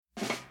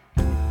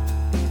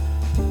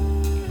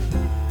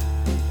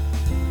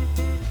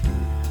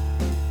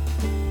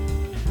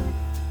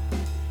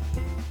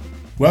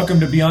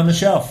Welcome to Beyond the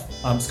Shelf.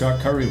 I'm Scott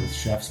Curry with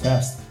Chef's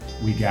Best.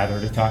 We gather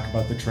to talk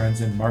about the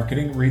trends in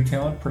marketing,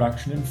 retail, and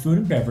production in food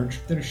and beverage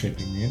that are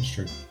shaping the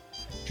industry.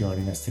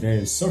 Joining us today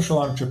is social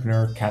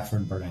entrepreneur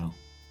Catherine Burnell.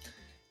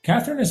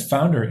 Catherine is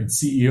founder and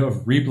CEO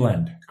of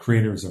Reblend,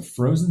 creators of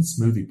frozen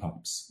smoothie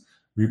pops.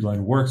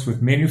 Reblend works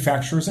with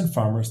manufacturers and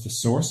farmers to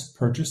source,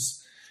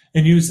 purchase,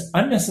 and use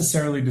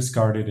unnecessarily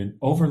discarded and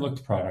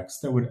overlooked products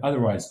that would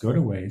otherwise go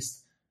to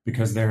waste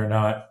because they are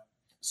not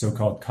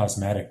so-called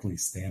cosmetically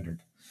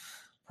standard.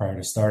 Prior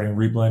to starting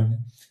Reblend,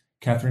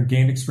 Catherine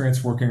gained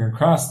experience working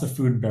across the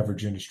food and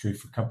beverage industry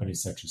for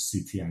companies such as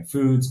CTI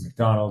Foods,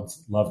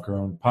 McDonald's, Love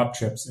Grown, Pop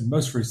Chips, and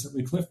most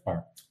recently Cliff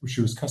Bar, where she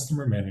was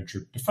customer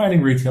manager,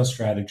 defining retail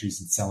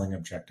strategies and selling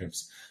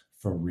objectives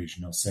for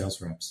regional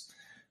sales reps.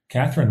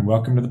 Catherine,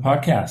 welcome to the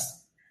podcast.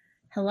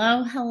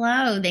 Hello.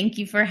 Thank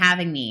you for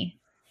having me.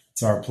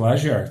 It's our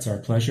pleasure.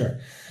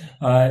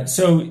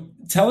 So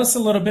tell us a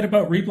little bit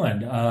about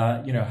Reblend,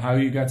 how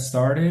you got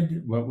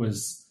started, what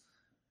was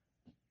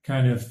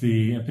kind of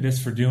the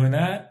impetus for doing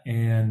that,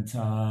 and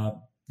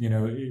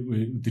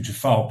did you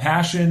follow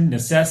passion,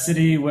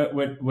 necessity? What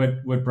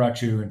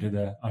brought you into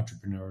the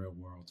entrepreneurial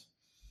world?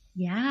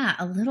 Yeah,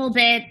 a little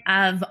bit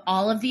of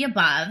all of the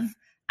above.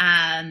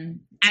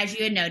 As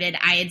you had noted,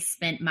 I had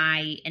spent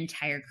my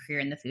entire career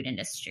in the food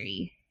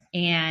industry,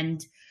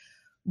 and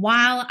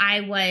while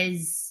I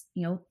was,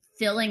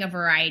 filling a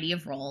variety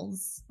of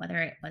roles, whether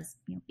it was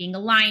being a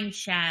line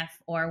chef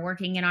or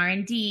working in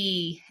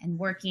R&D and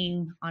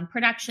working on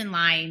production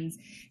lines,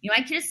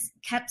 I just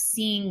kept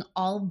seeing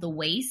all of the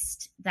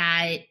waste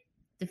that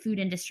the food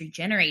industry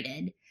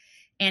generated.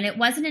 And it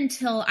wasn't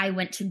until I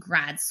went to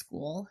grad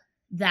school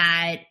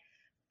that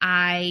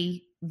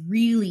I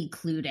really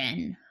clued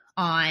in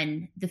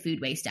on the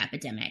food waste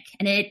epidemic.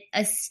 And it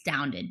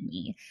astounded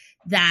me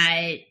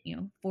that,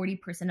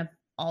 40% of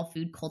all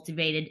food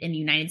cultivated in the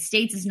United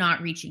States is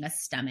not reaching a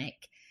stomach.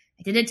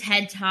 I did a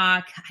TED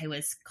Talk. I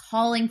was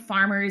calling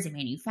farmers and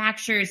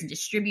manufacturers and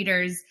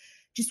distributors,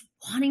 just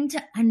wanting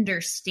to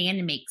understand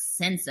and make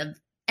sense of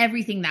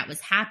everything that was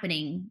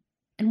happening.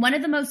 And one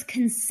of the most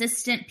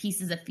consistent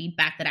pieces of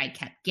feedback that I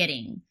kept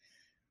getting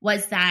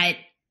was that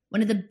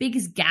one of the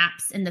biggest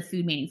gaps in the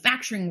food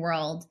manufacturing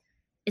world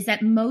is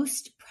that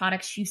most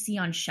products you see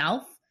on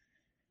shelf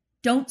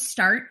don't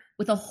start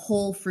with a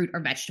whole fruit or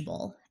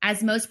vegetable,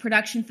 as most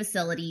production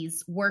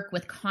facilities work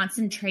with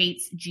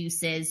concentrates,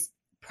 juices,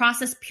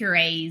 processed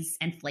purees,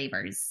 and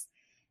flavors.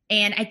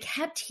 And I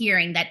kept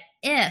hearing that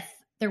if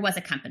there was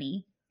a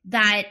company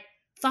that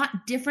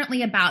thought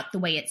differently about the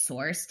way it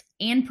sourced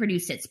and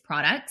produced its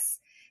products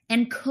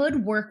and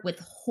could work with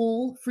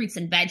whole fruits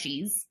and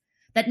veggies,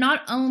 that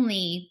not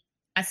only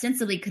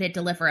ostensibly could it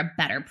deliver a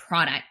better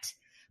product,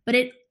 but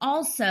it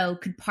also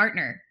could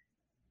partner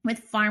with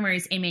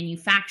farmers and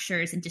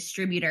manufacturers and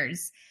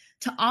distributors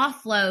to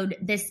offload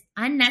this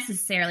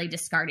unnecessarily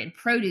discarded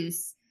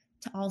produce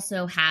to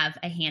also have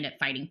a hand at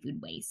fighting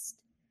food waste.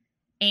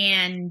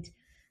 And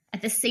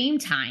at the same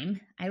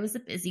time, I was a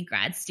busy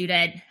grad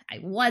student. I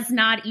was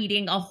not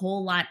eating a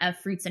whole lot of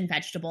fruits and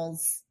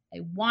vegetables.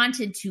 I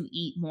wanted to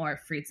eat more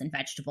fruits and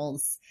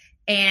vegetables.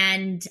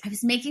 And I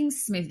was making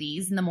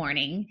smoothies in the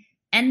morning,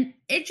 and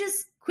it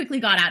just quickly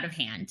got out of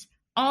hand.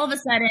 All of a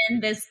sudden,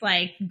 this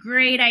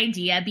great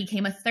idea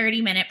became a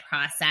 30-minute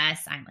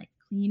process. I'm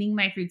cleaning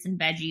my fruits and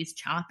veggies,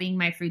 chopping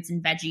my fruits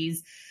and veggies,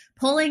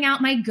 pulling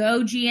out my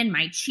goji and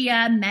my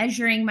chia,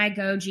 measuring my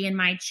goji and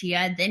my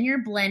chia. Then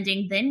you're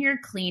blending, then you're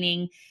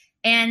cleaning.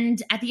 And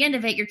at the end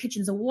of it, your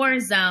kitchen's a war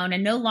zone.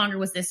 And no longer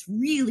was this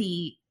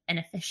really an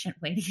efficient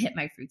way to get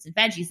my fruits and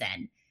veggies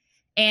in.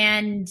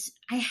 And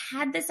I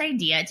had this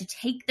idea to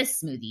take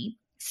this smoothie,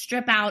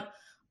 strip out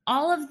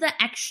all of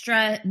the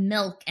extra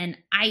milk and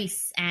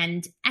ice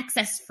and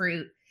excess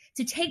fruit,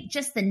 to take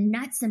just the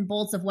nuts and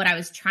bolts of what I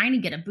was trying to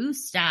get a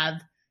boost of,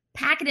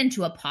 pack it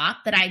into a pop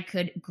that I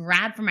could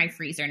grab from my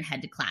freezer and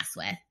head to class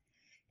with.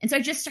 And so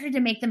I just started to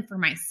make them for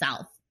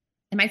myself.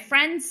 And my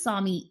friends saw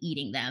me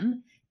eating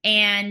them.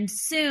 And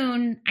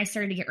soon I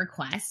started to get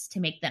requests to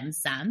make them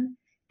some.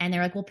 And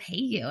they're like, "We'll pay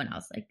you." And I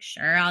was like,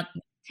 "Sure, I'll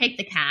take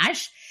the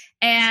cash."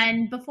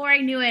 And before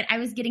I knew it, I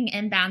was getting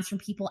inbounds from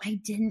people I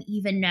didn't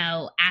even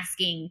know,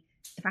 asking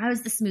if I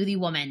was the smoothie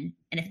woman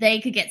and if they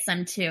could get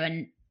some too.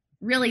 And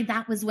really,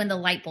 that was when the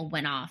light bulb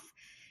went off.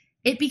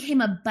 It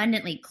became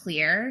abundantly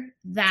clear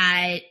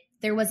that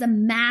there was a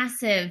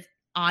massive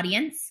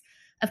audience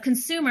of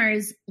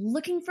consumers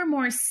looking for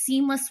more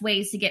seamless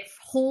ways to get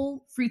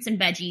whole fruits and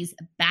veggies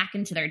back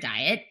into their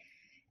diet.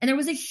 And there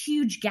was a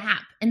huge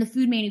gap in the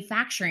food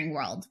manufacturing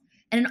world,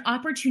 and an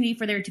opportunity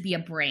for there to be a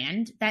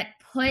brand that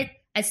put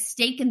a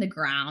stake in the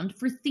ground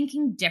for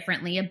thinking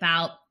differently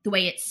about the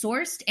way it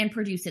sourced and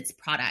produced its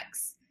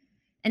products.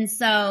 And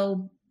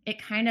so it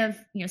kind of,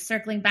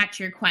 circling back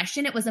to your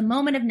question, it was a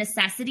moment of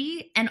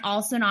necessity and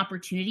also an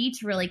opportunity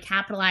to really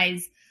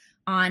capitalize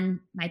on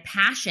my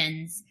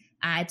passions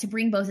to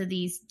bring both of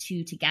these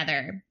two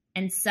together.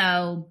 And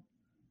so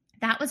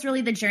that was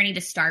really the journey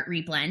to start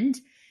Reblend,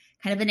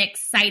 kind of an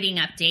exciting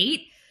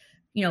update.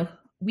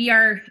 we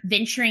are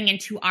venturing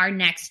into our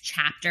next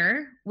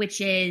chapter, which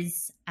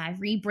is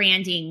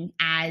rebranding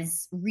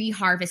as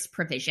Reharvest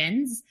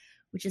Provisions,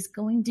 which is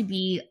going to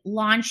be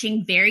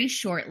launching very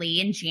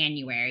shortly in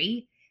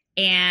January.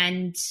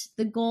 And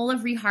the goal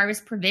of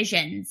Reharvest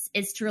Provisions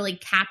is to really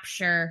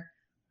capture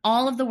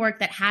all of the work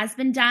that has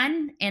been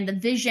done and the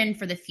vision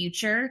for the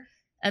future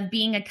of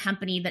being a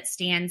company that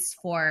stands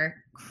for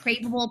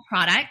craveable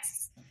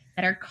products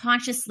that are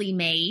consciously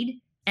made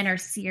and are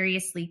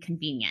seriously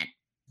convenient.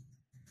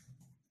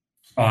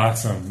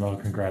 Awesome. Well,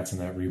 congrats on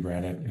that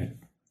rebrand.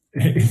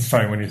 It's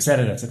funny when you said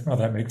it, I said, well,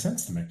 that makes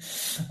sense to me.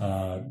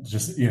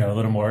 Just, a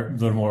little more,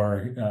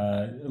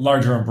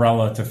 larger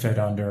umbrella to fit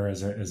under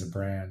as a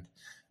brand.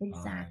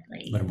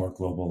 Exactly. A little more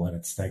global in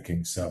its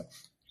thinking. So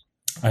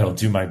I will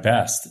do my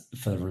best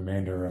for the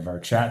remainder of our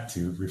chat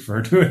to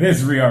refer to it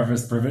as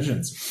Reharvest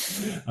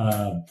Provisions.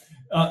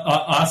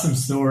 Awesome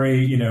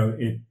story.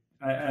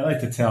 I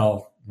like to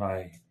tell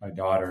my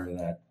daughter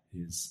that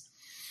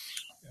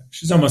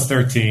she's almost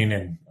 13,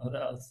 and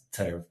I'll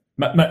tell you,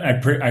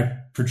 I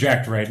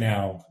project right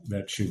now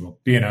that she will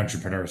be an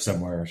entrepreneur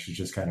somewhere. She's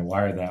just kind of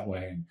wired that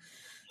way. And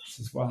she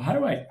says, well, how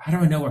do I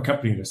know what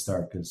company to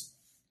start? Because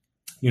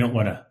you don't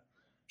want to.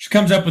 She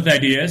comes up with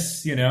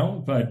ideas,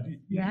 but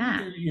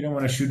you don't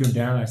want to shoot them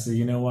down. I say,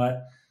 you know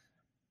what?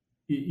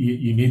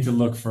 You need to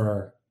look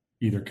for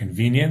either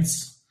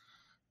convenience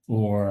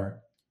or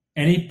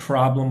any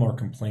problem or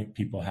complaint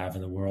people have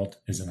in the world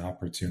is an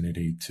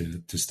opportunity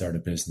to start a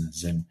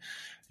business. And,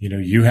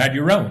 you had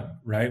your own,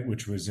 right?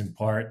 Which was in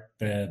part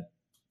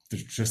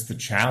just the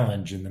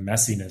challenge and the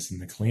messiness and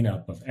the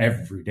cleanup of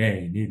every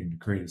day needing to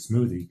create a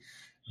smoothie.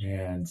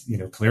 And,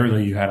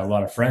 clearly you had a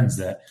lot of friends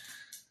that,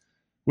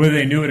 whether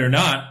they knew it or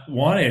not,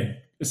 wanted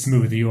a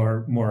smoothie,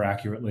 or more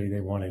accurately,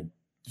 they wanted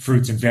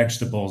fruits and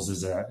vegetables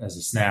as a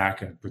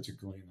snack, and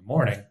particularly in the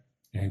morning,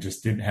 and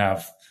just didn't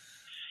have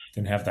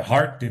the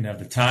heart, didn't have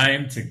the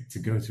time to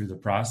go through the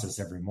process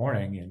every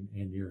morning.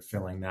 And you're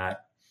filling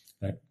that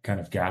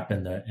kind of gap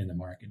in the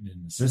market and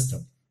in the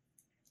system.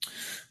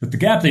 But the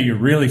gap that you're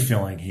really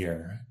filling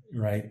here,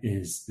 right,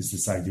 is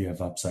this idea of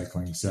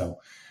upcycling.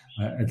 So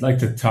I'd like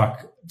to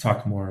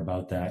talk more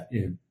about that.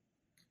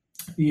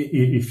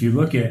 If you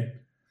look at,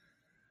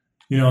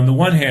 on the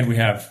one hand, we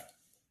have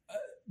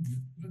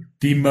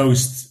the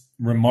most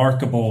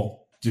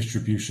remarkable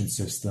distribution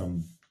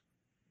system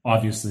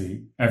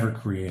obviously ever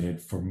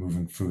created for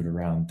moving food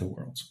around the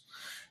world.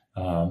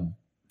 All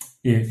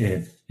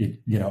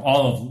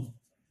of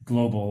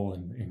global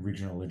and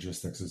regional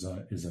logistics is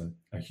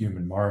a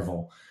human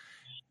marvel,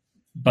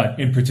 but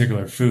in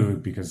particular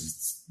food, because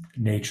its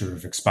nature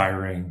of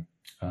expiring,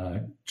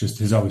 just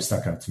has always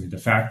stuck out to me. The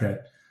fact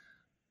that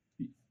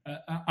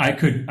I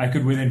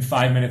could within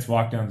 5 minutes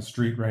walk down the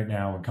street right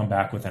now and come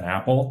back with an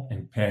apple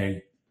and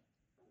pay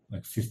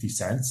like 50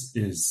 cents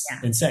is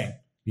insane.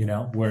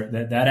 Where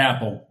that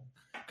apple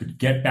could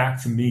get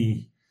back to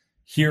me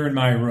here in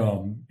my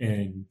room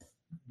and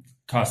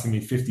costing me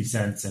 50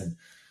 cents, and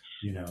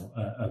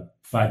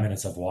 5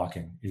 minutes of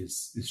walking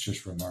is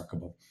just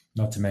remarkable.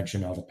 Not to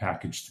mention all the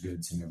packaged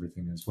goods and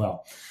everything as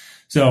well.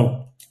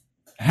 So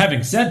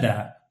having said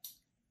that,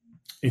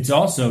 it's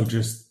also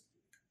just,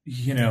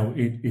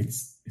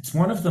 it's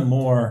one of the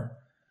more,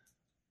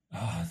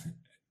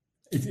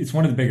 it's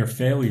one of the bigger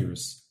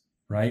failures,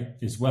 right,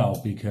 as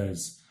well,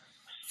 because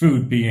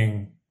food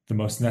being the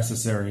most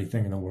necessary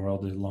thing in the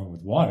world, along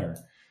with water,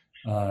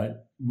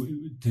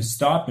 to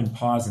stop and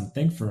pause and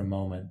think for a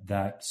moment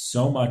that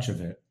so much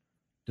of it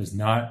does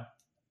not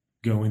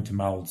go into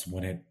mouths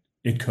when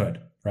it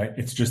could, right?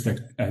 It's just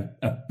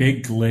a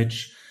big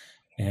glitch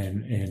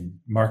and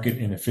market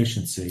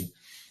inefficiency.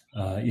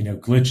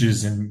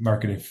 Glitches and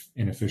market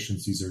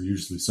inefficiencies are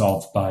usually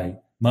solved by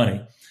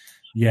money.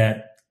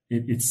 Yet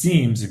it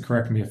seems, and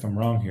correct me if I'm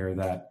wrong here,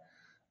 that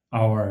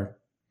I'm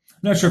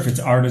not sure if it's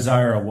our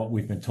desire or what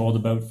we've been told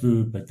about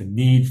food, but the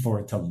need for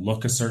it to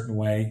look a certain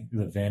way,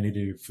 the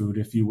vanity of food,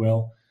 if you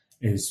will,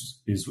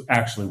 is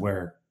actually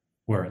where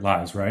it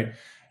lies, right?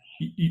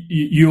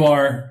 You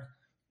are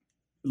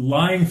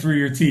lying through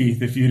your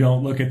teeth if you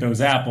don't look at those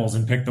apples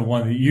and pick the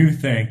one that you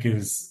think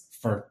is,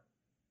 for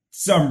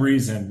some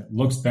reason,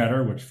 looks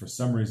better, which for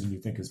some reason you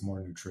think is more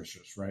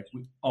nutritious, right?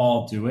 We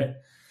all do it.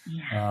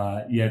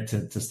 Yeah. Yet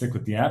to stick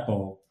with the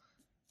apple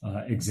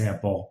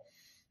example,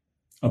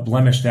 a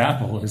blemished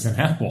apple is an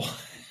apple.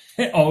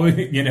 Always,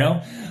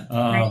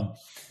 Right.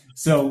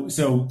 So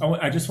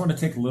I just want to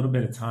take a little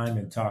bit of time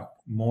and talk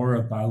more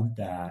about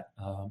that,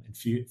 and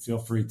feel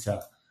free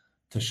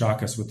to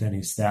shock us with any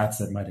stats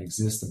that might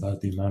exist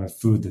about the amount of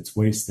food that's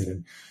wasted.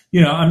 And,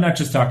 I'm not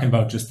just talking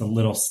about just a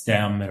little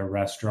stem at a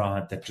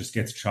restaurant that just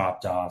gets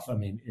chopped off. I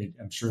mean,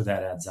 I'm sure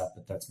that adds up,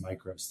 but that's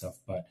micro stuff.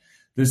 But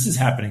this is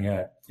happening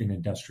at an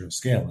industrial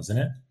scale, isn't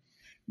it?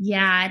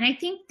 Yeah. And I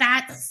think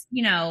that's,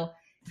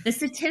 the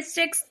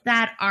statistics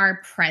that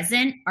are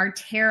present are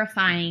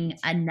terrifying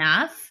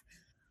enough.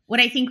 What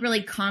I think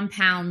really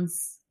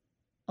compounds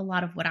a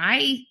lot of what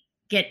I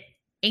get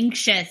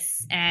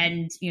anxious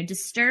and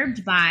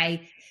disturbed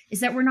by is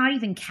that we're not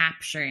even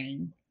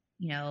capturing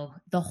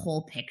the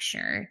whole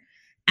picture.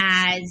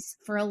 as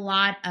for a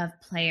lot of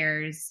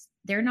players,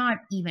 they're not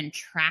even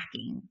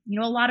tracking.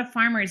 A lot of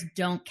farmers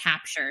don't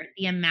capture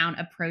the amount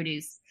of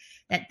produce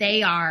that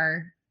they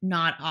are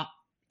not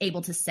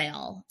able to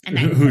sell. And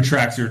who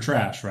tracks your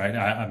trash, right?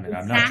 I mean, exactly.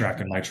 I'm not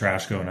tracking my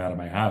trash going out of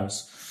my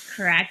house.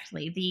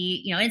 Correctly.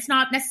 It's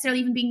not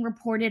necessarily even being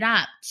reported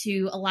up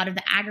to a lot of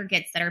the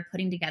aggregates that are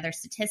putting together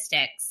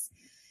statistics.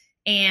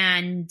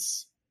 And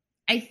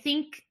I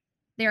think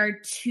there are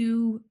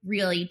two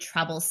really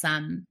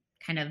troublesome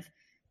kind of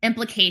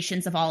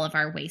implications of all of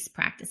our waste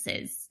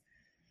practices.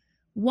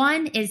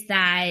 One is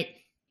that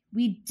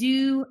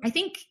I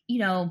think,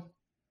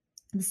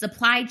 the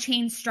supply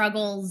chain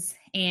struggles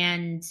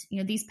and,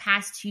 these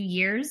past 2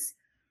 years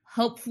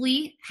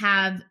hopefully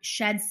have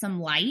shed some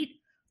light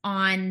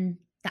on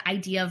the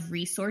idea of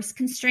resource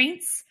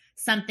constraints,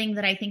 something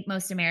that I think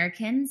most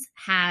Americans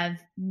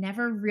have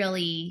never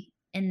really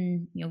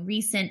in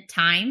recent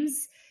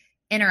times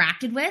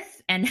interacted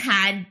with and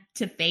had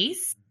to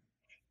face.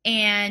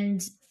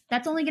 And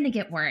that's only going to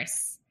get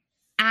worse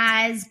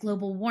as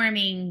global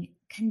warming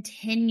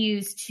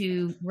continues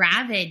to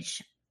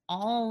ravage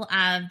all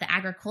of the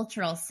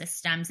agricultural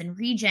systems and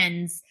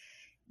regions.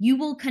 You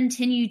will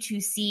continue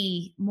to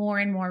see more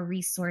and more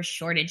resource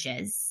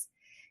shortages.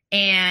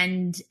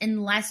 And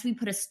unless we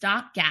put a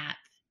stopgap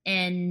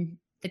in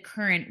the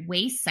current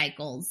waste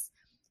cycles,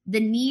 the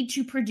need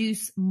to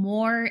produce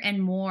more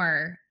and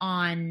more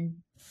on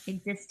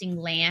existing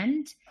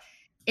land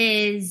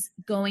is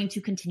going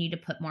to continue to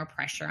put more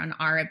pressure on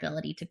our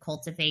ability to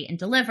cultivate and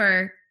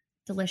deliver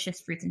delicious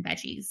fruits and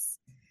veggies.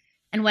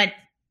 And what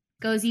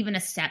goes even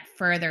a step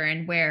further,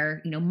 and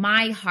where,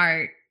 my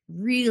heart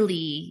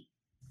really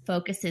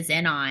focuses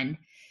in on,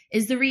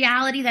 is the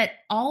reality that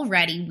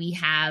already we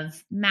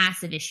have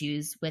massive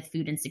issues with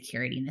food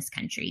insecurity in this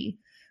country.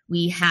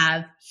 We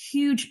have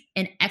huge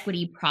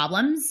inequity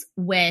problems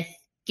with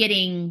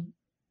getting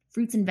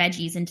fruits and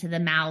veggies into the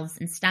mouths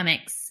and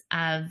stomachs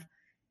of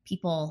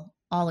people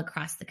all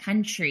across the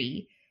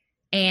country.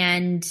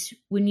 And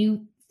when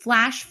you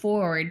flash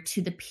forward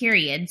to the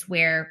periods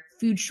where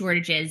food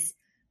shortages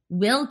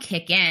will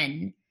kick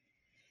in,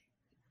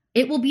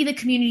 it will be the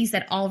communities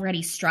that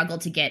already struggle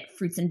to get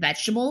fruits and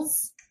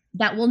vegetables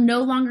that will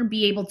no longer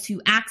be able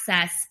to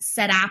access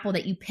said apple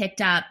that you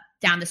picked up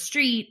down the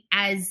street,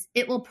 as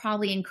it will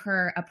probably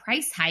incur a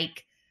price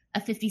hike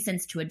of 50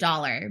 cents to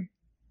 $1.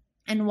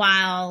 And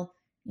while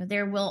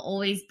there will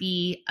always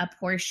be a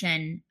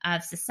portion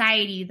of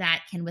society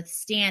that can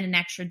withstand an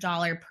extra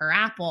dollar per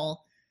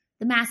apple,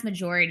 the mass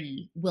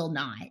majority will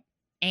not.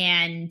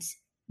 And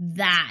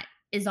that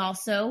is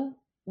also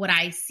what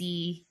I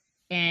see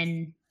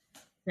in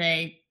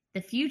the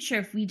future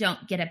if we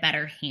don't get a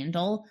better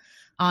handle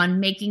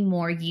on making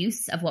more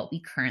use of what we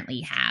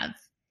currently have.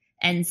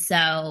 And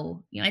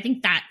so, I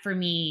think that for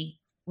me,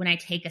 when I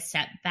take a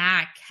step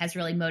back, has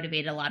really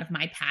motivated a lot of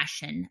my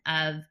passion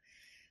of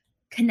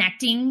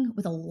connecting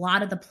with a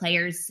lot of the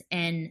players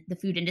in the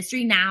food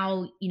industry.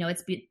 Now,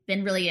 it's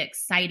been really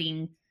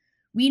exciting.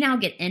 We now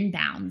get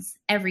inbounds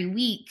every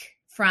week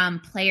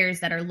from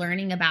players that are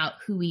learning about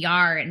who we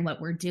are and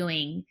what we're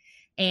doing,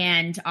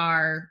 and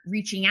are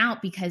reaching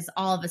out because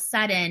all of a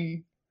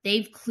sudden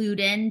they've clued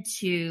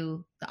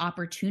into the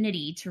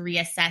opportunity to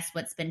reassess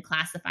what's been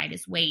classified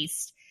as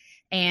waste.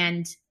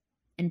 And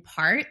in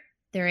part,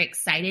 they're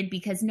excited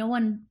because no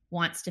one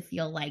wants to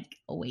feel like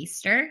a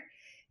waster.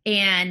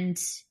 And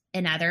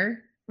in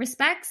other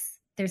respects,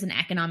 there's an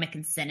economic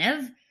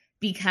incentive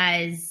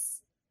because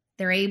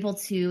they're able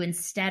to,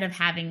 instead of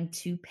having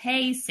to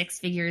pay 6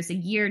 figures a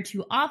year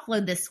to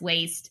offload this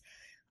waste,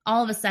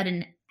 all of a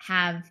sudden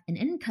have an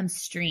income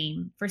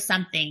stream for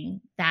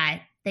something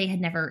that they had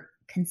never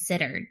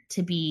considered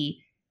to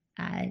be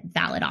a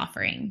valid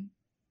offering.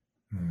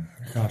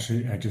 Gosh,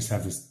 I just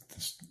have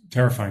this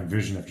terrifying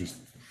vision of just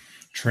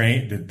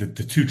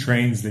the two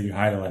trains that you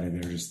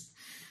highlighted. They're just,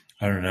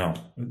 I don't know,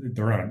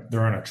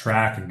 they're on a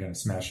track and going to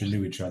smash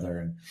into each other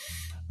and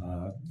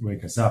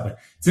wake us up. But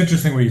it's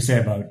interesting what you say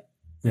about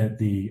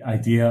the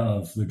idea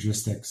of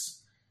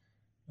logistics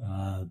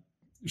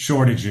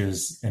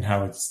shortages and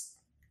how it's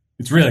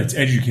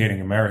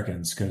educating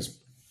Americans, because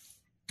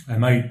I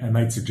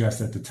might suggest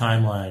that the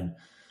timeline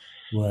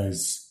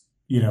was,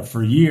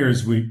 for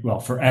years,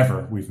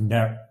 forever, we've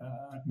never,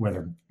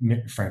 whether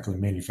frankly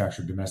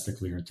manufactured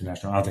domestically or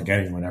international, I don't think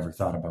anyone ever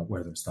thought about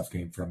where the stuff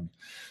came from,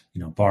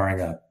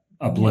 barring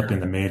a blip in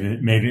the made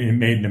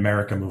in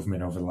America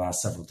movement over the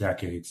last several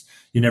decades.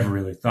 You never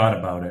really thought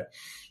about it.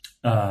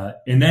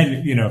 And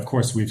then, of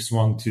course, we've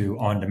swung to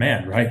on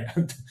demand, right?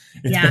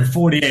 It's been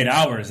 48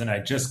 hours and I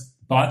just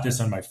bought this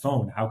on my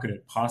phone. How could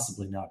it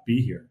possibly not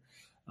be here?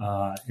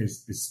 I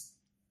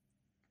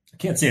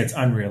can't say it's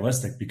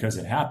unrealistic because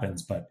it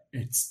happens, but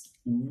it's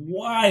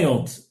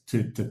wild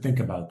to think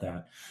about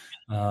that.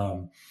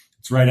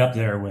 It's right up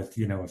there with,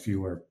 if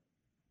you were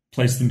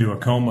placed into a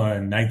coma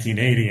in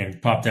 1980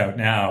 and popped out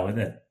now,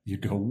 that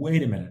you'd go,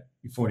 wait a minute,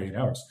 48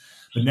 hours.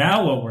 But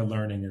now what we're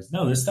learning is,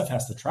 no, this stuff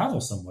has to travel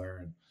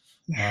somewhere.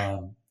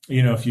 And,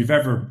 if you've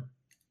ever,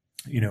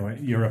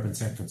 you're up in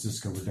San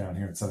Francisco, we're down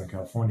here in Southern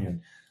California,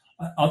 and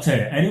I'll tell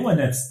you, anyone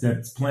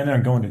that's planning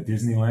on going to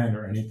Disneyland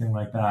or anything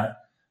like that,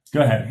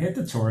 go ahead, hit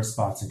the tourist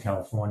spots in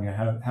California,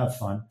 have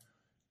fun.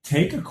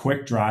 Take a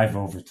quick drive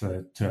over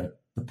to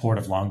the Port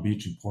of Long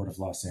Beach and Port of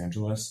Los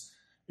Angeles.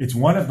 It's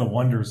one of the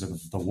wonders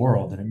of the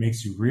world, and it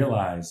makes you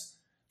realize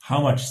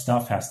how much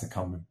stuff has to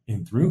come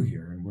in through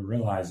here. And we're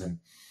realizing,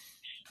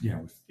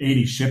 with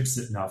 80 ships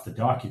sitting off the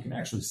dock, you can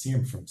actually see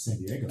them from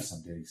San Diego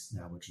some days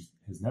now, which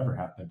has never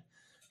happened.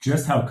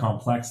 Just how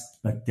complex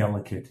but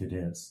delicate it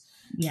is.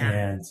 Yeah.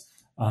 And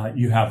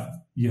you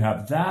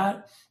have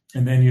that,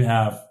 and then you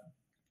have,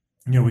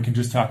 we can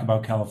just talk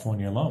about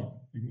California alone.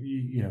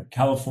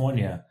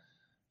 California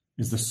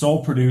is the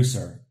sole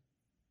producer,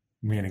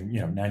 meaning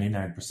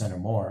 99% or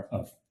more,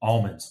 of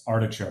almonds,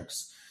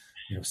 artichokes,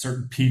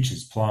 certain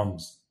peaches,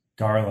 plums,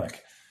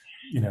 garlic,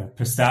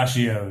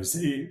 pistachios.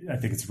 I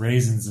think it's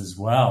raisins as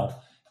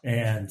well.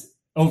 And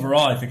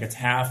overall, I think it's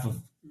half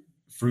of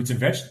fruits and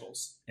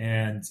vegetables.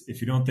 And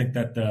if you don't think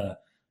that the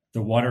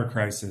water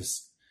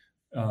crisis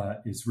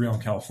is real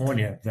in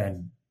California,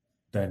 then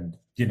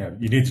you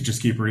need to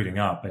just keep reading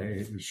up.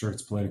 I'm sure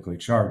it's politically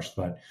charged,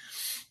 but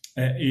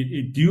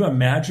do you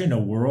imagine a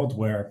world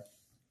where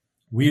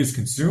we as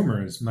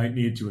consumers might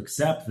need to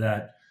accept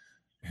that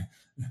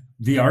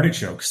the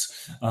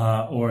artichokes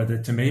or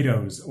the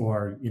tomatoes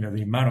or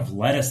the amount of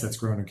lettuce that's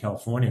grown in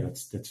California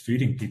that's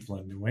feeding people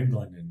in New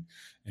England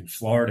and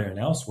Florida and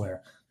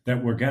elsewhere,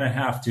 that we're going to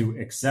have to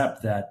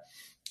accept that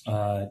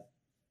all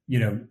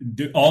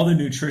the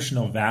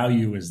nutritional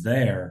value is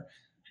there,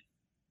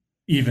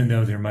 even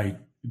though there might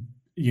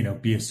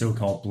be a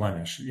so-called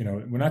blemish.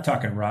 We're not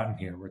talking rotten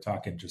here. We're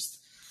talking just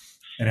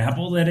an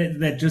apple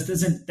that just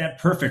isn't that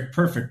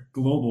perfect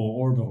global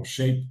orbital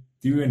shape.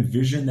 Do you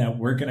envision that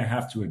we're going to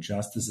have to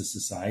adjust as a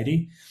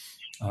society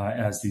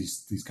as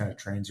these kind of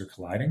trains are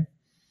colliding?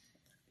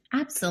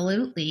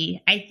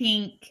 Absolutely. I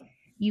think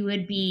you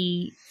would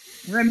be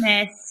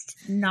remiss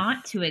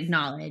not to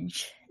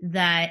acknowledge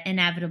the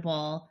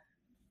inevitable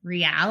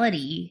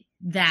reality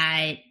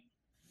that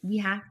we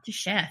have to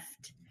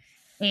shift.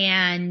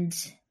 And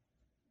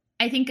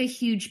I think a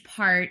huge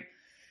part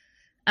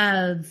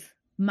of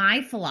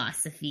my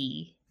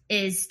philosophy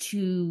is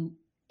to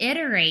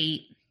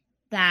iterate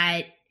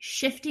that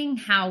shifting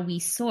how we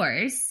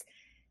source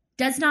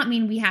does not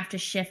mean we have to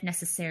shift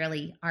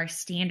necessarily our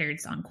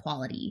standards on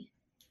quality.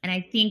 And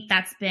I think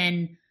that's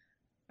been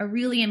a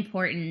really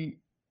important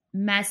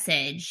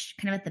message,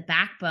 kind of at the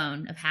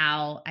backbone of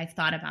how I've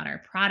thought about our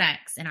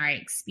products and our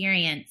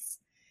experience,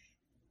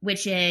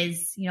 which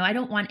is, I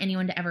don't want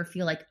anyone to ever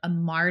feel like a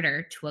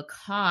martyr to a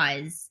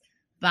cause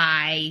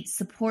by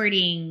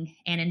supporting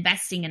and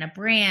investing in a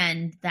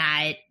brand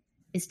that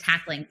is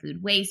tackling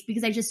food waste,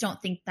 because I just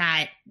don't think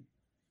that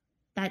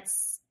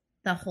that's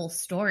the whole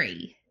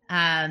story.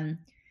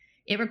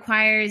 It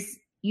requires,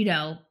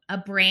 a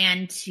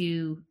brand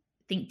to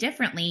think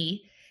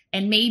differently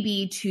and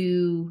maybe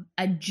to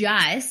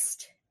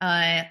adjust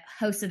a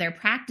host of their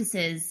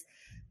practices,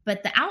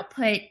 but the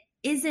output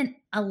isn't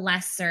a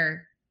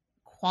lesser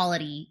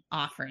quality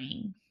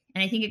offering.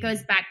 And I think it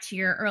goes back to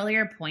your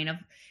earlier point of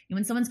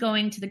when someone's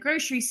going to the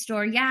grocery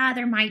store,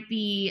 there might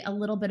be a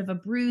little bit of a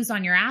bruise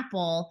on your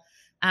apple.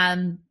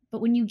 But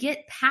when you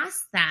get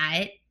past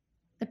that,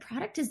 the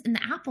product in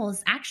the apple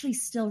is actually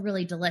still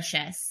really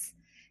delicious.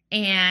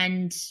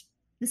 And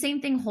the same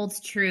thing holds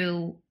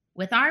true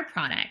with our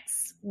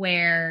products,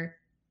 where,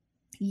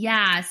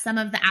 some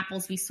of the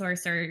apples we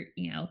source are,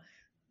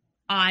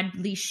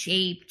 oddly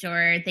shaped,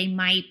 or they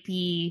might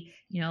be,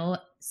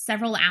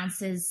 several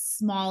ounces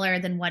smaller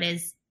than what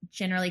is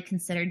generally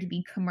considered to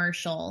be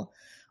commercial.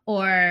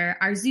 Or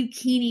our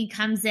zucchini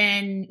comes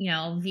in,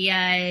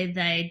 via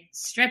the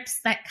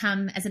strips that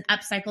come as an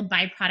upcycled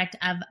byproduct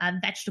of a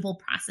vegetable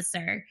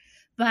processor.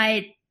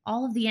 But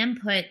all of the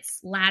inputs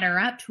ladder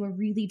up to a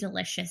really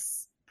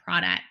delicious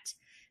product.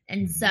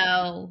 And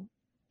so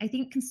I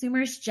think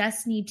consumers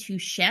just need to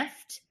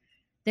shift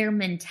their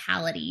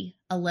mentality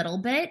a little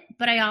bit.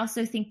 But I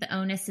also think the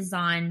onus is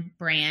on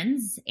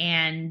brands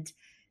and,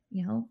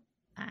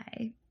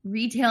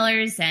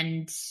 retailers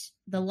and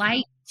the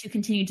like to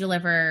continue to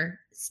deliver,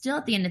 still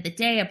at the end of the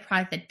day, a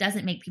product that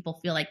doesn't make people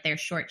feel like they're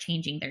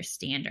shortchanging their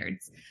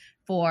standards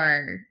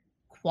for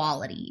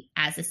quality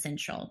as a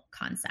central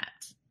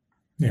concept.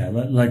 Yeah,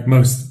 like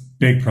most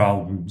big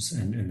problems,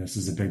 and this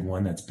is a big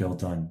one that's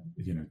built on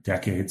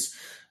decades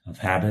of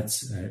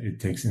habits. It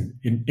takes an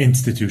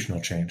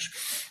institutional change.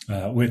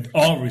 With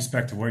all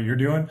respect to what you're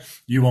doing,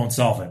 you won't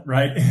solve it,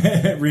 right?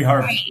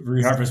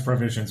 Reharvest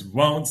provisions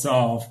won't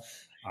solve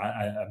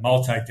a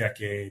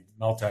multi-decade,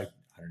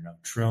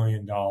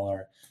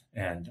 trillion-dollar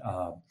and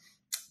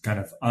kind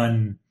of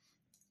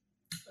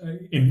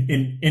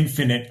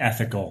infinite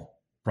ethical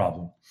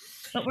problem.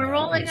 But we're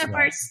rolling up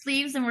our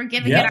sleeves and we're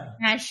giving it our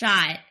best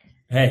shot.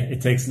 Hey,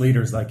 it takes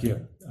leaders like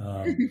you.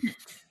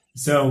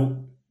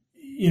 So,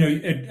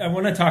 I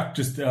want to talk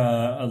just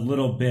a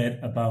little bit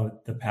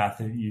about the path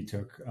that you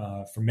took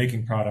from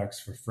making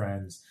products for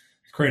friends,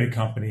 create a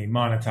company,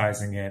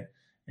 monetizing it.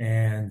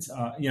 And,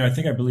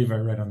 I believe I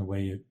read on the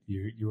way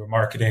you were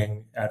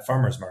marketing at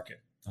Farmers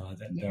Market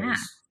That was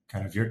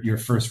kind of your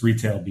first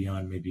retail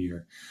beyond maybe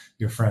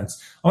your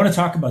friends. I want to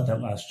talk about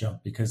that last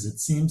jump because it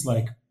seems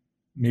like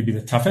maybe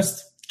the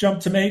toughest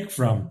jump to make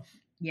from,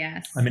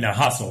 Yes. I mean, a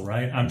hustle,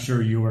 right? I'm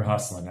sure you were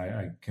hustling.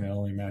 I can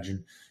only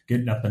imagine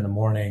getting up in the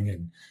morning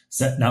and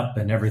setting up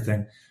and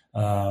everything.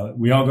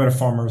 We all go to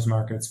farmers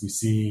markets. We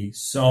see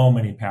so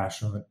many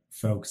passionate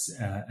folks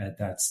at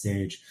that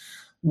stage.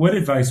 What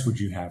advice would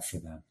you have for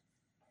them?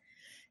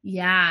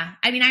 Yeah.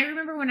 I mean, I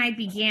remember when I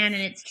began,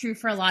 and it's true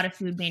for a lot of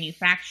food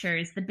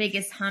manufacturers, the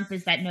biggest hump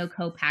is that no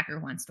co-packer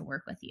wants to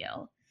work with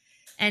you.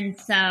 And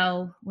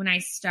so when I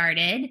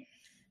started,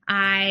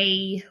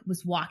 I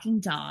was walking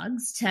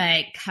dogs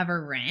to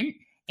cover rent,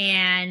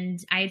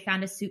 and I had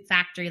found a soup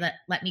factory that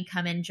let me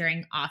come in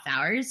during off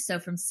hours. So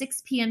from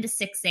 6 p.m. to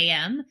 6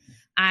 a.m.,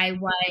 I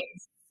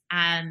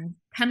was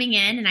coming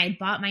in, and I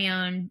bought my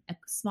own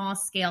small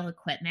scale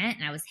equipment,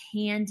 and I was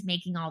hand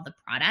making all the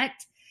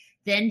product.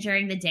 Then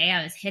during the day,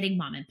 I was hitting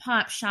mom and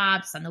pop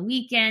shops. On the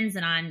weekends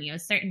and on,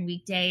 certain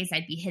weekdays,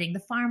 I'd be hitting the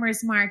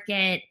farmer's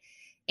market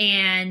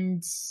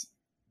and,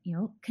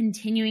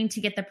 continuing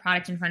to get the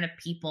product in front of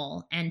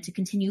people and to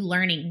continue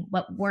learning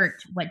what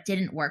worked, what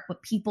didn't work,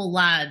 what people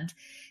loved.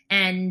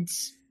 And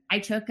I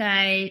took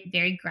a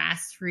very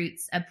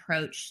grassroots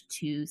approach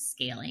to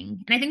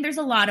scaling. And I think there's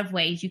a lot of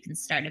ways you can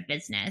start a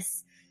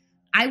business.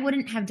 I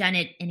wouldn't have done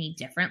it any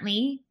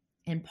differently.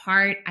 In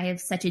part, I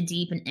have such a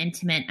deep and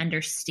intimate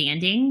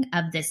understanding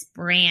of this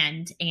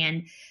brand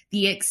and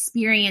the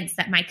experience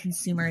that my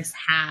consumers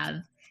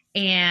have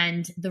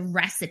and the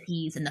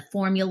recipes and the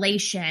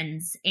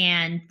formulations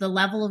and the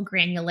level of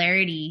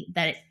granularity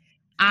that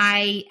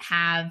I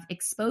have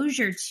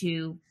exposure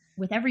to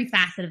with every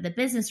facet of the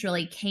business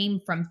really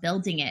came from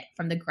building it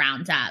from the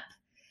ground up.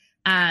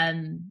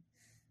 In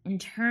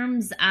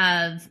terms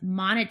of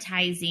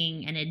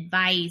monetizing and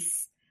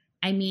advice,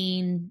 I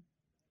mean,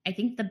 I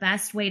think the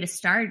best way to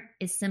start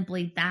is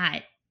simply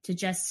that, to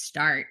just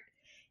start.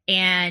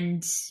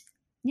 And,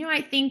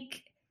 I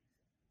think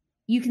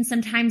you can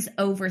sometimes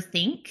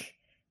overthink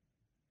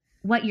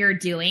what you're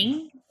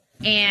doing.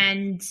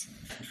 And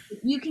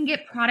you can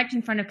get product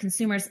in front of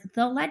consumers.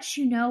 They'll let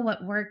you know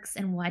what works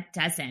and what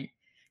doesn't.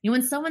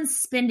 When someone's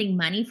spending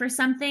money for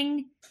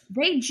something,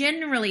 they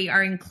generally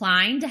are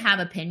inclined to have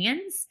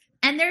opinions,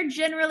 and they're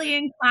generally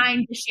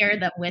inclined to share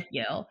them with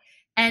you.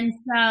 And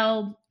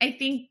so I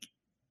think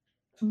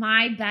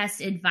my best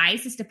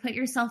advice is to put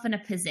yourself in a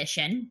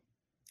position.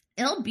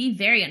 It'll be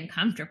very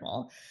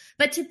uncomfortable,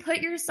 but to put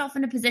yourself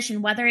in a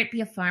position, whether it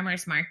be a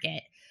farmer's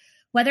market,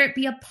 whether it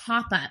be a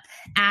pop-up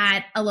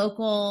at a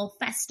local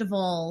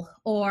festival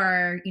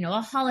or,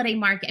 a holiday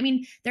market. I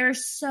mean, there are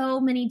so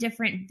many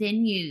different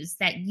venues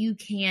that you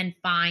can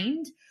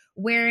find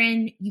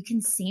wherein you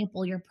can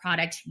sample your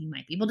product. You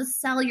might be able to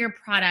sell your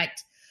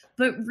product,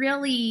 but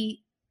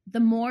really the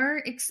more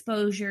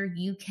exposure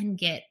you can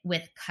get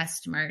with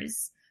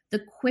customers, the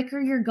quicker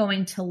you're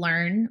going to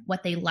learn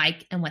what they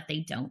like and what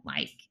they don't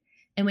like.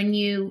 And when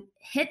you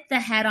hit the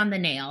head on the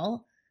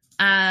nail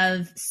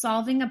of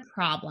solving a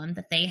problem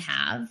that they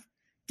have,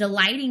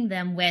 delighting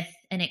them with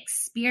an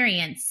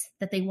experience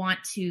that they want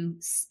to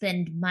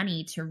spend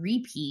money to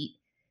repeat,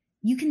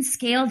 you can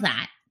scale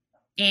that.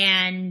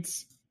 And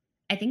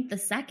I think the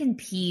second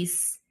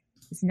piece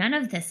is none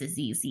of this is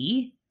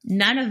easy.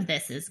 None of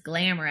this is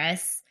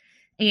glamorous.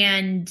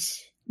 And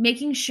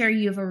making sure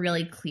you have a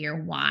really clear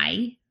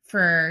why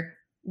for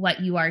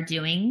what you are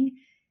doing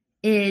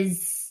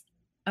is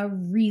a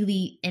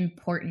really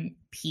important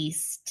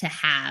piece to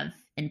have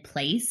in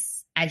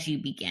place as you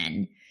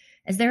begin.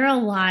 As there are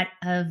a lot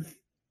of,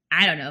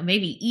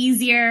 maybe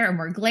easier or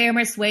more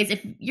glamorous ways.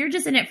 If you're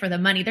just in it for the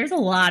money, there's a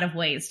lot of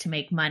ways to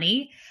make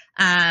money.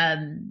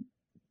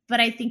 But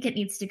I think it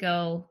needs to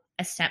go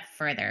a step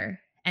further,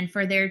 and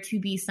for there to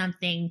be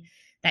something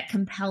that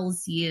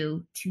compels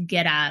you to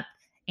get up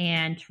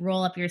and to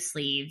roll up your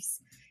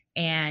sleeves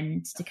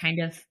and to kind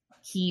of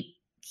keep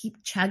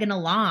chugging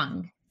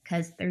along,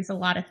 because there's a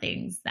lot of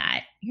things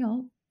that,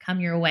 come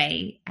your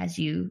way as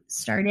you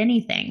start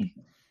anything.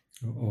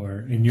 Or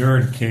in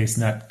your case,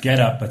 not get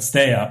up, but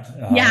stay up.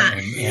 Yeah.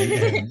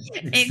 And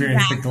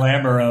experience the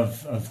glamour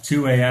of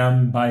 2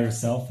 a.m. by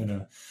yourself in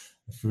a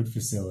food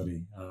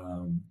facility.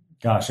 I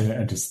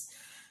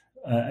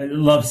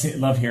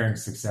love hearing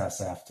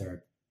success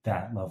after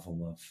that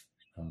level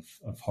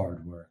of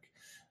hard work.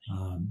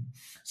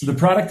 So the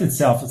product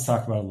itself, let's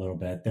talk about it a little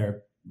bit.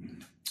 There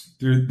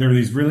are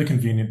these really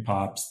convenient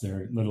pops.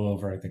 They're a little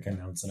over, I think, an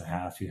ounce and a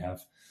half. You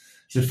have,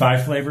 is it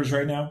 5 flavors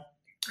right now?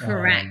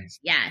 Correct.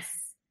 Yes.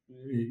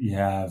 You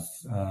have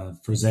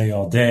Frosé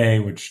all day,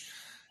 which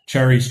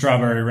cherry,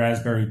 strawberry,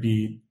 raspberry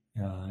beet,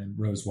 and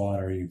rose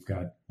water. You've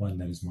got one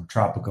that is more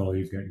tropical.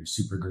 You've got your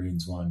super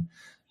greens one,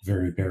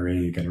 very berry.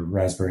 You got a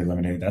raspberry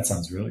lemonade. That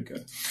sounds really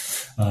good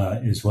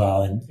as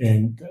well.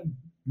 And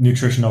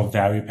nutritional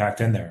value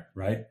packed in there,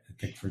 right? I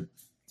think for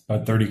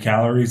about 30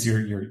 calories,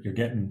 you're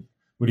getting.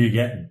 What are you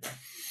getting?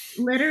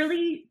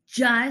 Literally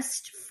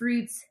just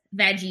fruits,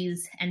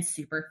 veggies, and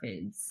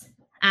superfoods.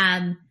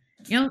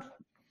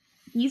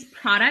 These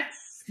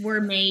products were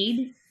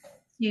made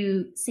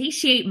to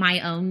satiate my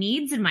own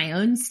needs and my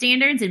own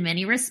standards in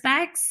many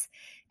respects.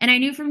 And I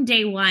knew from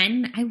day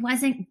one, I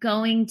wasn't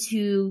going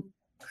to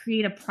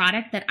create a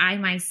product that I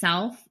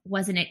myself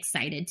wasn't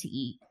excited to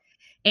eat.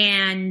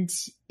 And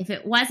if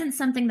it wasn't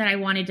something that I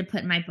wanted to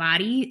put in my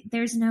body,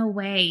 there's no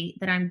way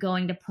that I'm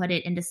going to put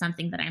it into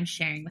something that I'm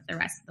sharing with the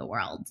rest of the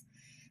world.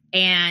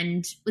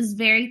 And it was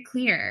very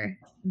clear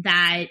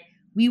that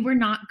we were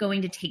not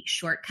going to take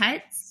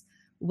shortcuts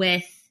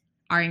with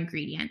our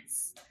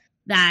ingredients,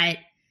 that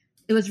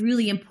it was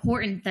really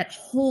important that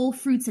whole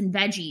fruits and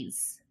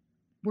veggies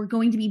were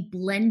going to be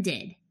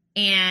blended,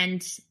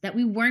 and that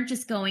we weren't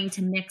just going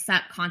to mix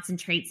up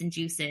concentrates and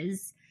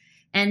juices.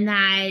 And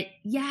that,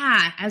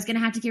 I was going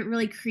to have to get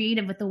really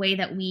creative with the way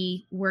that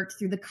we worked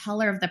through the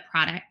color of the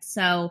product.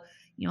 So,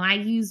 I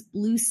use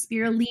blue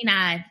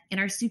spirulina in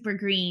our super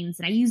greens,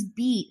 and I use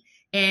beet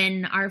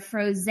in our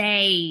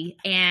frosé,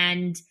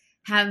 and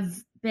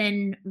have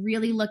been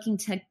really looking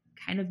to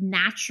kind of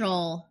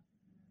natural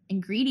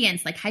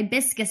ingredients like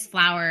hibiscus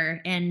flower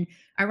and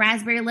a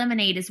raspberry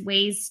lemonade as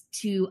ways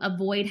to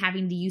avoid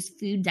having to use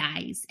food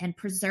dyes and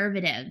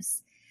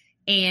preservatives.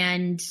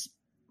 And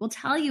will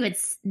tell you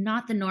it's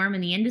not the norm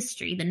in the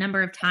industry. The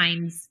number of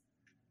times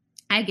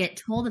I get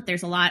told that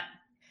there's a lot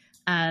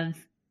of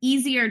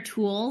easier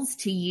tools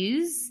to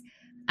use,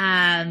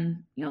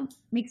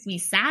 makes me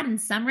sad in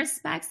some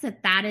respects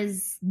that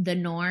is the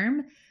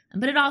norm.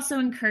 But it also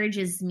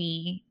encourages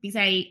me because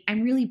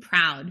I'm really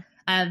proud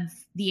of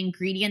the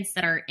ingredients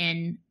that are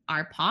in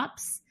our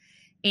pops,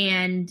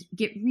 and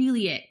get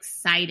really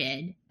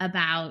excited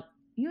about,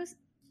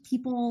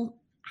 people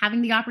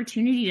having the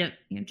opportunity to,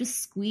 just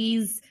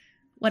squeeze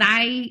what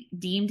I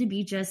deem to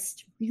be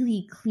just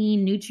really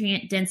clean,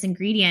 nutrient-dense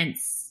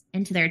ingredients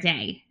into their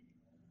day.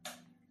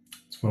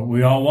 It's what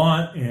we all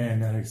want.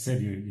 And like I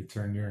said, you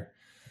turn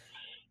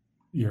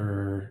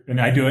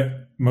and I do it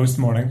most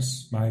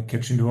mornings, my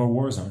kitchen to a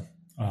war zone,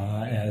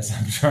 as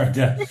I'm trying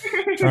to,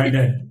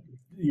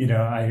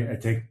 I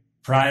take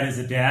pride as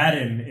a dad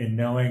in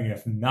knowing,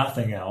 if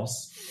nothing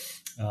else,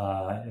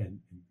 and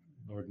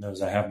Lord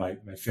knows I have my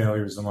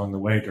failures along the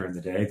way during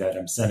the day, that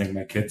I'm sending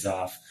my kids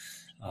off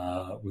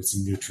with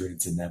some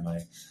nutrients in them.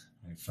 I've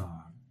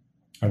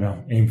I don't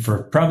know, aim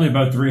for probably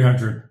about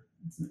 300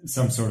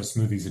 some sort of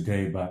smoothies a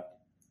day, but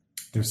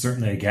there's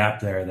certainly a gap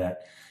there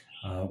that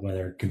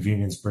whether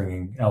convenience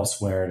bringing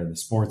elsewhere to the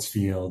sports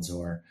fields,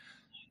 or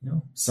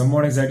some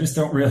mornings I just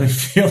don't really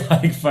feel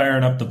like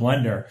firing up the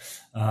blender,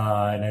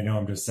 and I know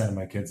I'm just sending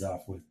my kids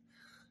off with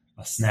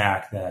a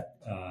snack that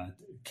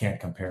can't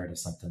compare to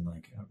something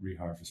like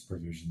Reharvest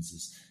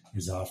Provisions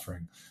is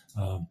offering.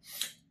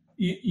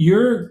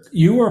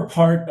 You are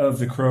part of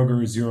the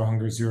Kroger Zero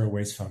Hunger Zero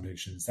Waste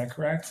Foundation. Is that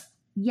correct?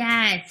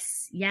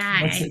 Yes.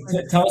 Yeah.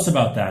 Tell us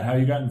about that. How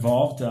you got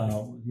involved.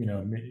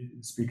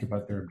 Speak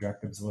about their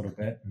objectives a little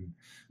bit and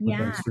what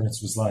that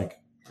experience was like.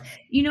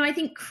 I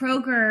think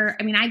Kroger,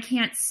 I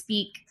can't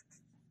speak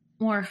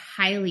more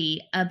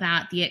highly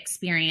about the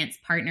experience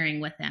partnering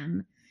with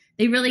them.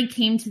 They really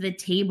came to the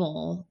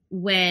table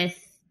with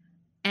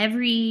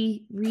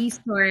every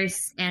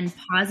resource and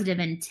positive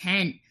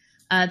intent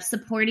of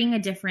supporting a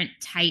different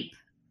type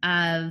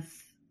of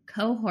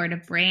cohort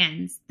of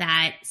brands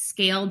that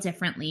scale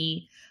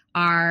differently,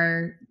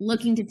 are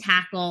looking to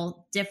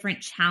tackle different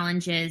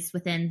challenges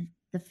within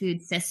the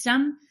food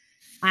system.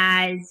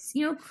 As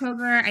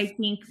Kroger, I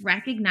think,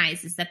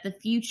 recognizes that the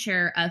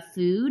future of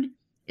food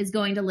is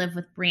going to live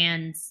with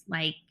brands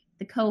like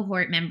the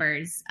cohort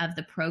members of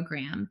the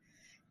program,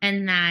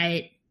 and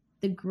that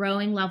the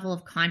growing level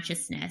of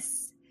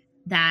consciousness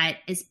that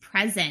is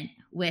present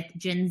with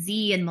Gen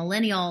Z and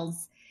millennials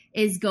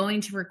is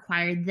going to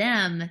require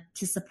them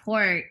to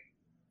support,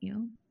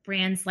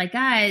 brands like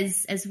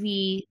us as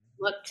we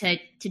look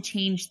to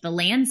change the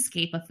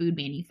landscape of food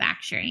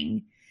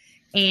manufacturing.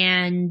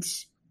 And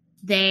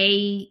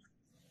they,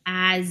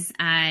 as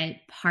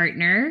a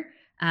partner,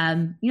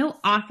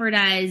 offered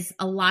us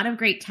a lot of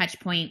great touch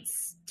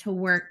points to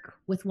work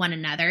with one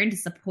another and to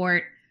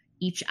support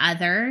each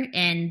other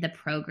in the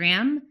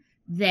program.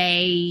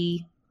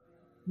 They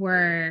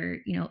were,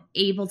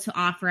 able to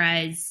offer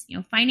us,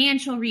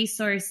 financial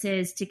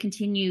resources to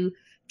continue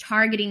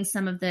targeting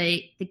some of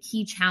the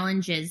key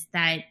challenges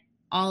that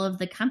all of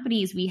the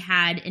companies we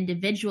had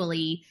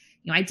individually,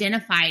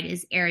 identified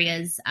as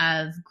areas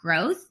of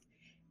growth.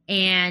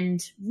 And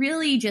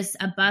really just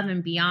above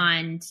and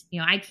beyond,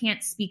 I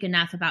can't speak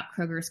enough about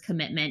Kroger's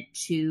commitment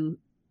to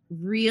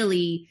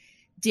really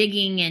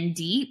digging in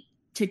deep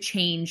to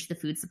change the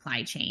food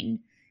supply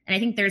chain. And I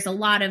think there's a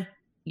lot of,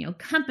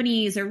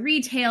 companies or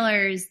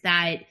retailers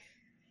that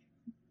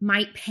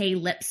might pay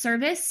lip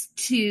service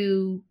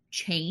to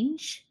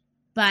change.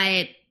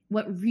 But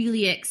what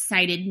really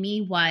excited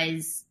me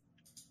was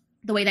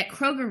the way that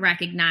Kroger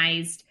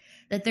recognized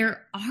that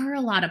there are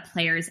a lot of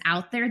players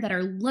out there that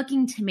are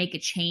looking to make a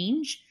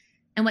change.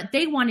 And what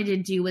they wanted to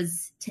do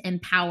was to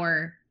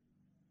empower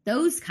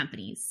those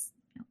companies,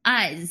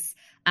 us,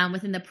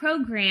 within the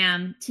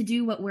program, to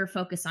do what we're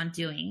focused on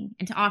doing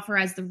and to offer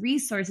us the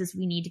resources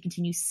we need to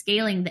continue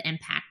scaling the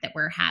impact that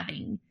we're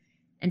having.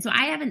 And so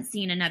I haven't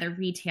seen another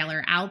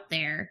retailer out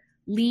there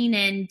lean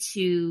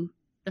into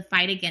the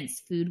fight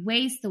against food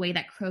waste the way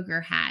that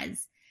Kroger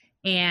has.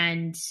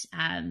 And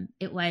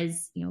it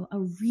was, a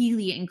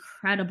really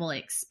incredible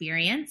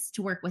experience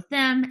to work with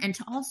them and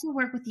to also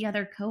work with the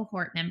other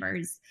cohort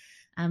members.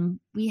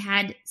 We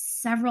had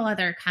several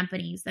other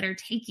companies that are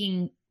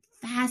taking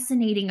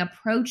fascinating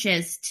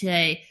approaches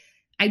to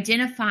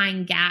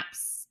identifying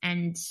gaps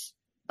and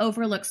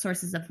overlooked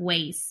sources of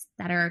waste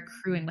that are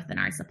accruing within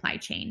our supply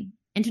chain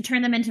and to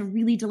turn them into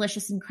really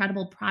delicious,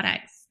 incredible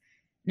products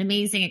and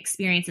amazing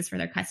experiences for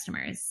their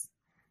customers.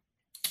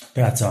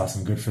 That's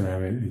awesome. Good for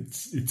them.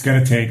 It's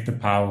going to take the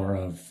power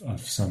of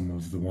some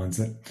of the ones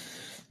that,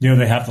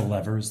 they have the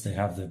levers, they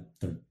have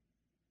the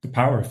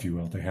power, if you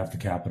will, they have the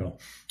capital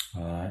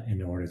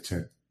in order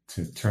to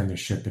turn the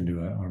ship into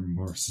a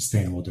more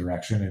sustainable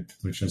direction,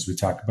 which, as we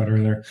talked about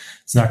earlier,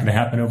 it's not going to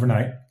happen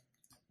overnight.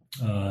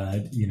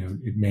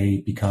 It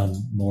may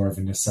become more of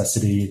a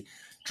necessity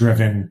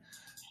driven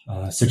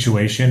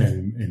situation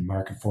and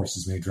market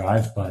forces may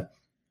drive, but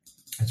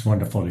it's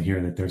wonderful to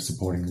hear that they're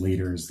supporting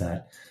leaders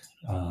that,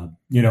 are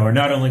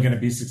not only going to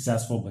be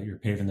successful, but you're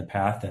paving the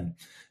path and,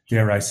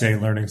 dare I say,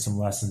 learning some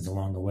lessons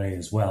along the way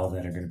as well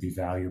that are going to be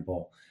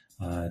valuable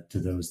to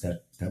those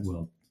that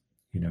will,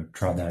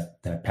 trod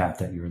that path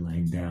that you're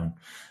laying down.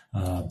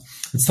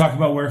 Let's talk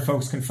about where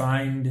folks can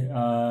find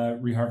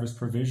Reharvest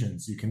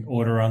provisions. You can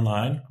order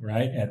online,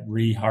 right, at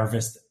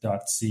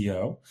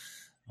reharvest.co.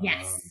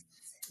 Yes.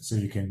 So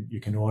you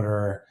can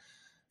order.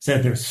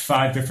 Said there's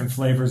 5 different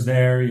flavors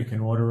there. You can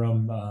order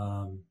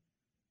them.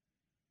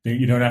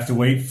 You don't have to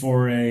wait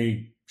for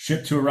a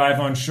ship to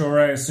arrive on shore,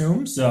 I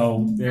assume.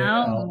 So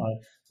no.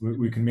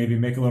 We can maybe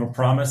make a little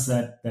promise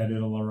that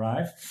it'll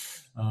arrive.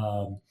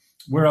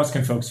 Where else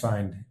can folks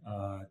find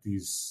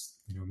these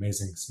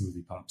amazing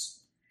smoothie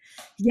pops?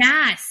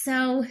 Yeah,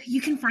 so you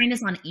can find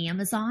us on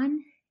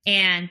Amazon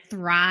and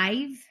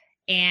Thrive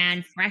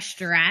and Fresh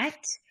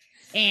Direct.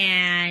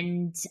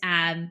 And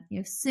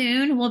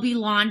soon we'll be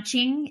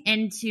launching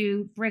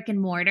into brick and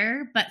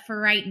mortar. But for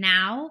right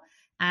now,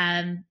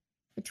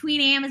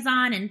 between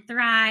Amazon and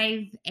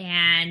Thrive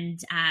and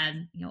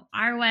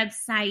our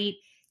website,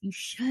 you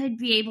should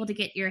be able to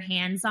get your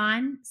hands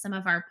on some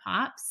of our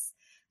pops.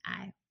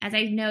 As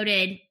I've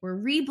noted, we're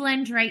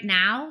reblend right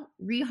now.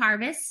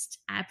 Reharvest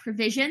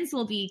provisions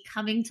will be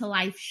coming to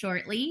life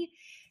shortly.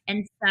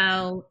 And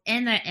so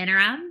in the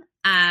interim,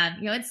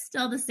 it's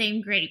still the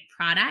same great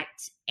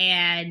product.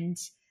 And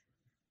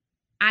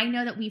I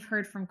know that we've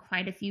heard from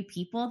quite a few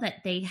people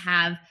that they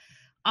have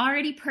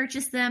already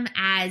purchased them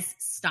as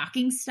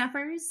stocking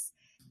stuffers.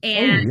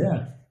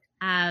 And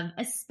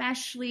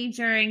especially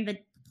during the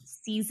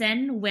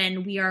season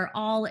when we are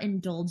all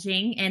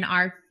indulging in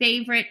our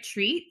favorite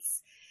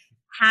treats,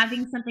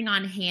 having something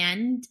on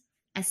hand,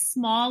 a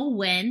small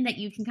win that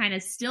you can kind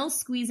of still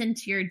squeeze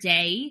into your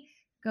day,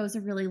 goes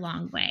a really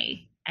long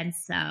way. And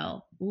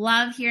so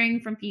love hearing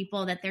from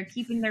people that they're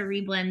keeping their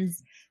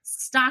reblends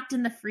stocked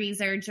in the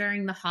freezer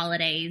during the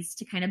holidays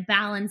to kind of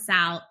balance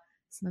out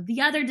some of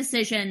the other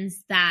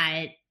decisions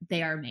that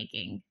they are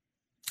making.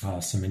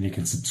 Awesome. And you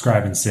can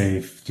subscribe and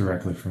save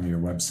directly from your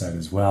website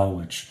as well,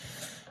 which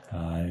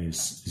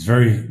is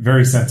very,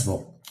 very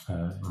sensible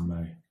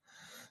in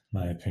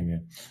my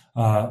opinion.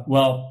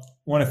 Well, I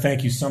want to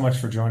thank you so much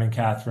for joining,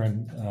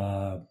 Catherine.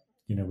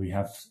 We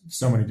have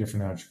so many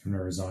different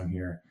entrepreneurs on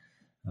here.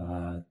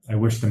 I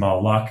wish them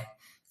all luck.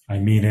 I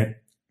mean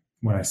it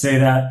when I say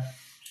that.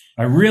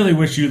 I really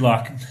wish you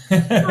luck.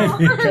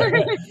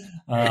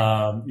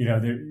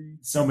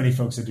 So many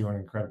folks are doing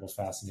incredible,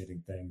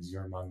 fascinating things.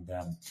 You're among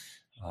them.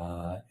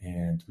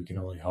 And we can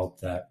only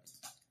hope that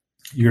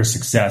your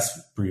success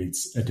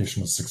breeds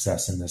additional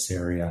success in this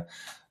area.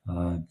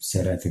 I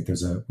think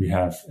we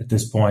have at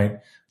this point,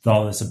 with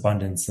all this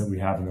abundance that we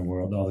have in the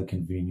world, all the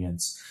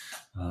convenience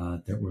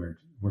that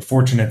we're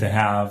fortunate to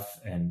have,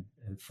 and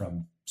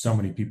from so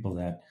many people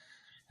that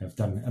have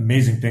done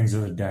amazing things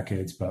over the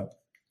decades, but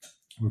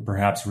we're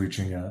perhaps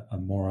reaching a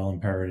moral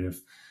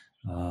imperative,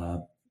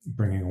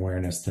 bringing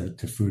awareness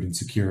to food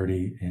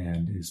insecurity,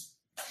 and is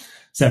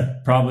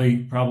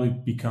probably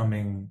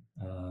becoming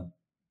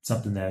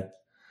something that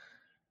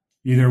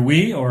either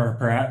we or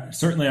perhaps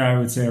certainly I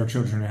would say our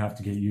children have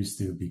to get used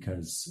to,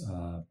 because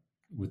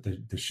with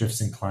the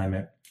shifts in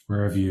climate,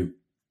 wherever you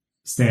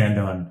stand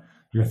on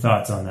your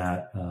thoughts on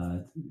that,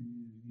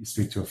 you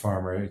speak to a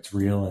farmer, it's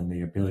real, and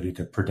the ability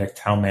to predict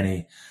how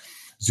many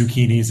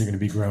zucchinis are going to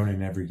be grown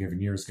in every given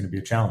year is going to be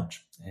a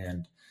challenge.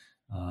 And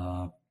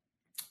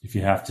if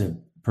you have to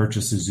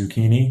purchase a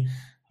zucchini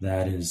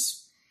that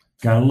is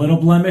got a little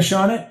blemish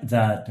on it,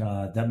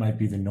 that might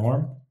be the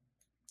norm.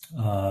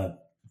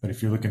 But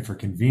if you're looking for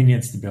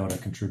convenience to be able to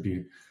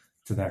contribute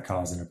to that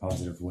cause in a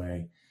positive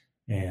way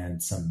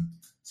and some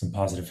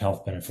positive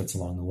health benefits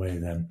along the way,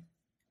 then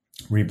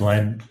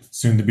Reblend,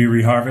 soon to be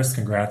Reharvest.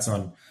 Congrats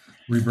on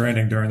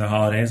rebranding during the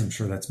holidays. I'm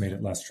sure that's made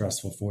it less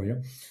stressful for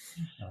you.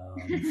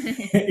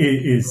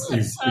 Is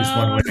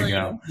one way to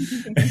go.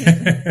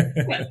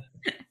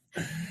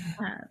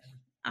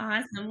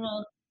 Awesome.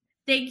 Well,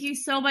 Thank you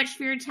so much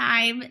for your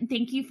time.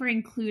 Thank you for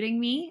including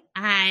me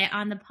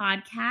on the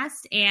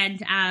podcast,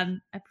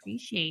 and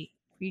appreciate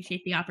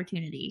the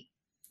opportunity.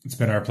 It's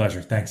been our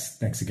pleasure.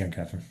 Thanks again,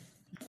 Catherine.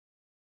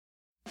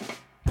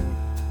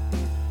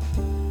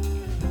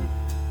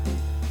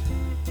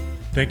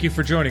 Thank you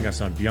for joining us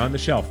on Beyond the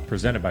Shelf,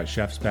 presented by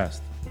Chef's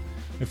Best.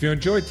 If you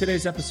enjoyed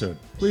today's episode,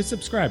 please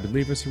subscribe and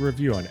leave us a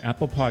review on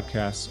Apple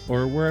Podcasts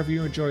or wherever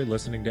you enjoy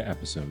listening to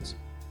episodes.